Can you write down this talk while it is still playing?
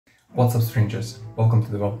What's up, strangers? Welcome to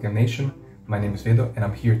the Wealth Game Nation. My name is Vedo and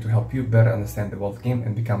I'm here to help you better understand the wealth game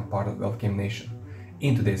and become part of the Wealth Game Nation.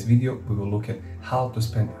 In today's video, we will look at how to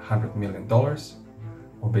spend $100 million,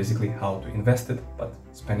 or basically how to invest it, but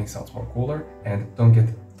spending sounds more cooler. And don't get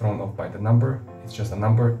thrown off by the number. It's just a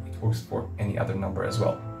number. It works for any other number as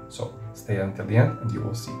well. So stay until the end and you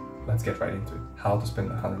will see. Let's get right into it. How to spend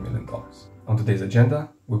 $100 million. On today's agenda,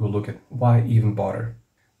 we will look at why even bother.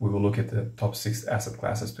 We will look at the top 6 asset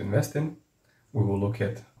classes to invest in. We will look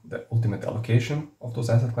at the ultimate allocation of those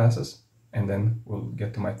asset classes, and then we'll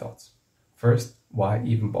get to my thoughts. First, why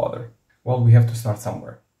even bother? Well, we have to start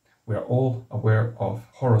somewhere. We are all aware of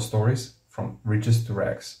horror stories from riches to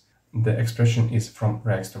rags. The expression is from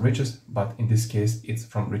rags to riches, but in this case, it's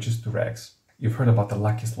from riches to rags. You've heard about the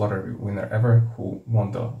luckiest lottery winner ever who won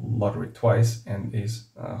the lottery twice and is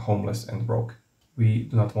homeless and broke. We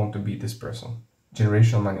do not want to be this person.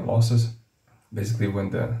 Generational money losses, basically when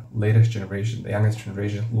the latest generation, the youngest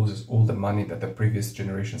generation, loses all the money that the previous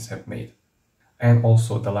generations have made. And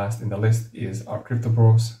also the last in the list is our crypto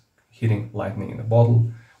bros hitting lightning in a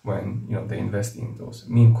bottle when they invest in those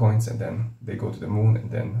meme coins and then they go to the moon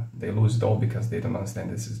and then they lose it all because they don't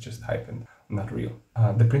understand this is just hype and not real.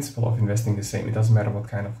 The principle of investing is the same. It doesn't matter what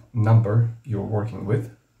kind of number you're working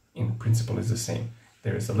with. In principle is the same.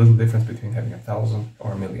 There is a little difference between having 1,000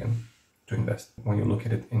 or 1,000,000 to invest when you look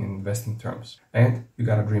at it in investing terms. And you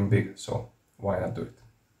gotta dream big, so why not do it?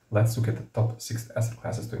 Let's look at the top 6 asset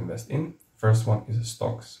classes to invest in. First one is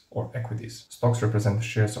stocks or equities. Stocks represent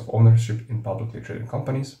shares of ownership in publicly traded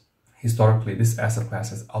companies. Historically, this asset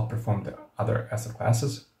class has outperformed the other asset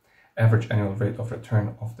classes. Average annual rate of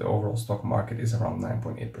return of the overall stock market is around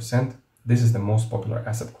 9.8%. This is the most popular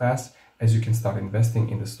asset class as you can start investing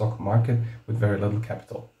in the stock market with very little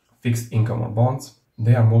capital. Fixed income or bonds,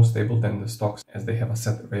 they are more stable than the stocks as they have a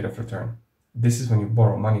set rate of return. This is when you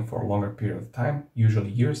borrow money for a longer period of time, usually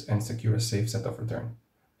years, and secure a safe set of return.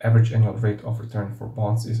 Average annual rate of return for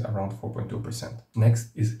bonds is around 4.2%.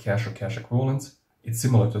 Next is cash or cash equivalents. It's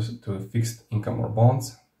similar to fixed income or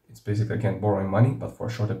bonds. It's basically, again, borrowing money, but for a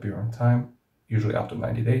shorter period of time, usually up to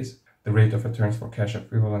 90 days. The rate of returns for cash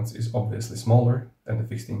equivalents is obviously smaller than the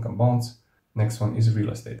fixed income bonds. Next one is real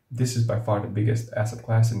estate. This is by far the biggest asset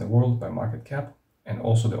class in the world by market cap, and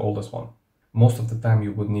also the oldest one. Most of the time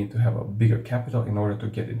you would need to have a bigger capital in order to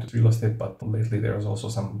get into real estate, but lately there is also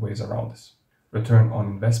some ways around this. Return on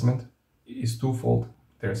investment is twofold.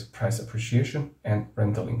 There's price appreciation and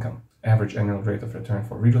rental income. Average annual rate of return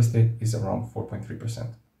for real estate is around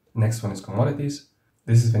 4.3%. Next one is commodities.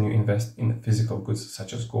 This is when you invest in physical goods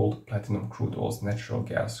such as gold, platinum, crude oils, natural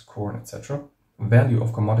gas, corn, etc. Value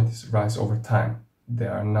of commodities rise over time. They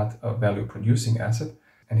are not a value producing asset.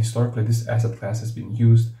 And historically, this asset class has been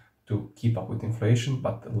used to keep up with inflation,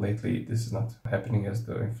 but lately this is not happening as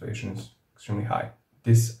the inflation is extremely high.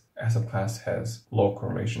 This asset class has low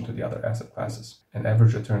correlation to the other asset classes. An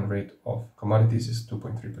average return rate of commodities is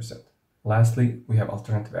 2.3%. Lastly, we have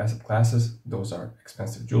alternative asset classes. Those are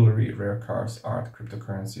expensive jewelry, rare cars, art,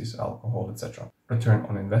 cryptocurrencies, alcohol, etc. Return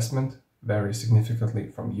on investment varies significantly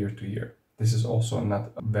from year to year. This is also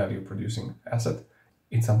not a value-producing asset.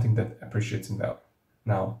 It's something that appreciates in value.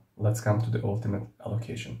 Now, let's come to the ultimate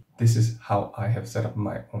allocation. This is how I have set up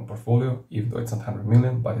my own portfolio, even though it's not 100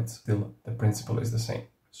 million, but it's still, the principle is the same.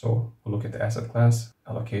 So we'll look at the asset class,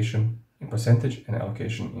 allocation in percentage and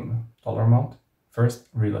allocation in dollar amount. First,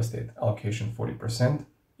 real estate, allocation 40%,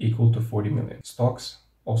 equal to 40 million. Stocks,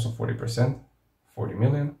 also 40%, 40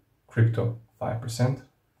 million. Crypto, 5%,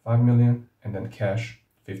 5 million. And then cash,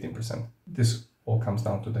 15%. This all comes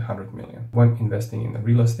down to the 100 million. When investing in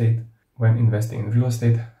real estate,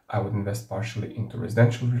 I would invest partially into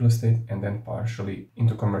residential real estate and then partially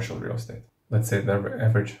into commercial real estate. Let's say the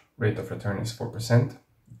average rate of return is 4%.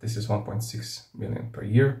 This is 1.6 million per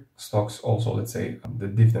year. Stocks also, let's say the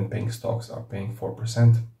dividend paying stocks are paying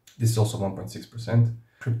 4%. This is also 1.6%.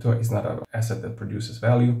 Crypto is not an asset that produces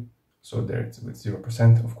value. So there it's with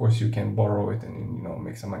 0%. Of course, you can borrow it and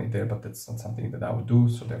make some money there, but that's not something that I would do.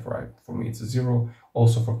 So therefore, for me, it's a 0.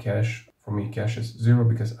 Also for cash, for me, cash is 0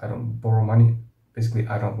 because I don't borrow money. Basically,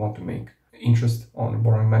 I don't want to make interest on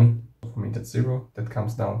borrowing money. For me, that's 0. That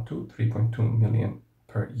comes down to 3.2 million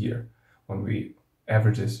per year. When we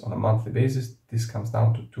average this on a monthly basis, this comes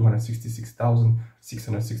down to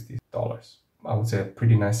 $266,660. I would say a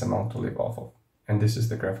pretty nice amount to live off of. And this is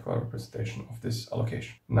the graphical representation of this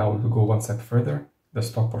allocation. Now we will go one step further. The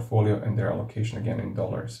stock portfolio and their allocation again in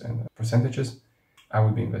dollars and percentages. I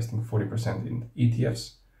would be investing 40% in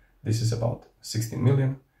ETFs. This is about 16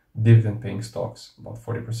 million. dividend paying stocks, about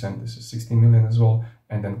 40%, this is 16 million as well,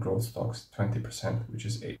 and then growth stocks, 20%, which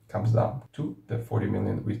is 8. Comes down to the 40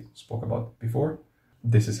 million we spoke about before.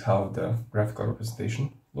 This is how the graphical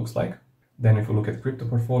representation looks like. Then if we look at crypto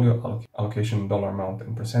portfolio, allocation dollar amount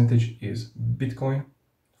and percentage is Bitcoin,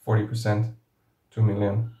 40%, 2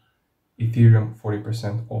 million, Ethereum,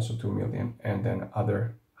 40%, also 2 million, and then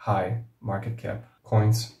other high market cap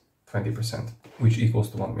coins, 20%, which equals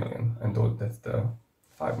to 1 million, and that's the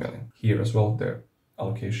 5 million. Here as well, the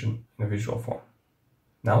allocation in a visual form.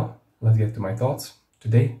 Now, let's get to my thoughts.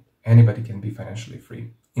 Today, anybody can be financially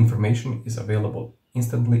free. Information is available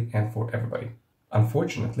instantly and for everybody.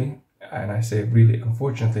 Unfortunately, and I say really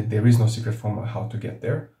unfortunately, there is no secret formula how to get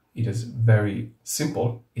there. It is very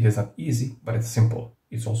simple. It is not easy, but it's simple.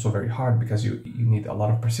 It's also very hard because you need a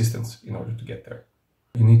lot of persistence in order to get there.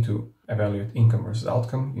 You need to evaluate income versus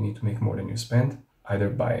outcome. You need to make more than you spend, either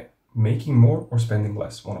by making more or spending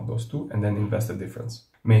less, one of those two, and then invest the difference.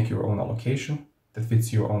 Make your own allocation that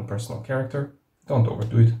fits your own personal character. Don't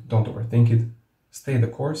overdo it, don't overthink it. Stay the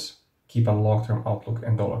course, keep a long-term outlook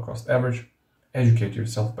and dollar cost average. Educate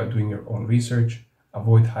yourself by doing your own research.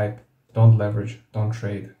 Avoid hype, don't leverage, don't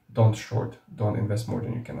trade, don't short, don't invest more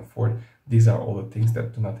than you can afford. These are all the things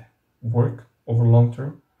that do not work over long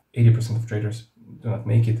term. 80% of traders do not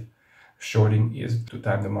make it. Shorting is to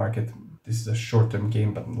time the market. This is a short-term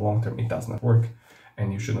game, but in the long term it does not work,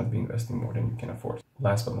 and you should not be investing more than you can afford.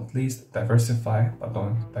 Last but not least, diversify, but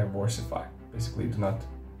don't diversify. Basically, do not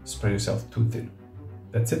spread yourself too thin.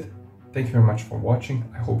 That's it. Thank you very much for watching.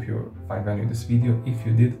 I hope you find value in this video. If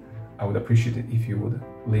you did, I would appreciate it if you would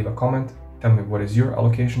leave a comment. Tell me what is your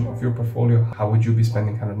allocation of your portfolio. How would you be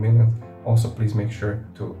spending 100 million? Also, please make sure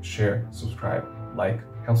to share, subscribe, like.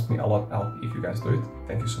 Helps me a lot out if you guys do it.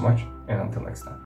 Thank you so much, and until next time.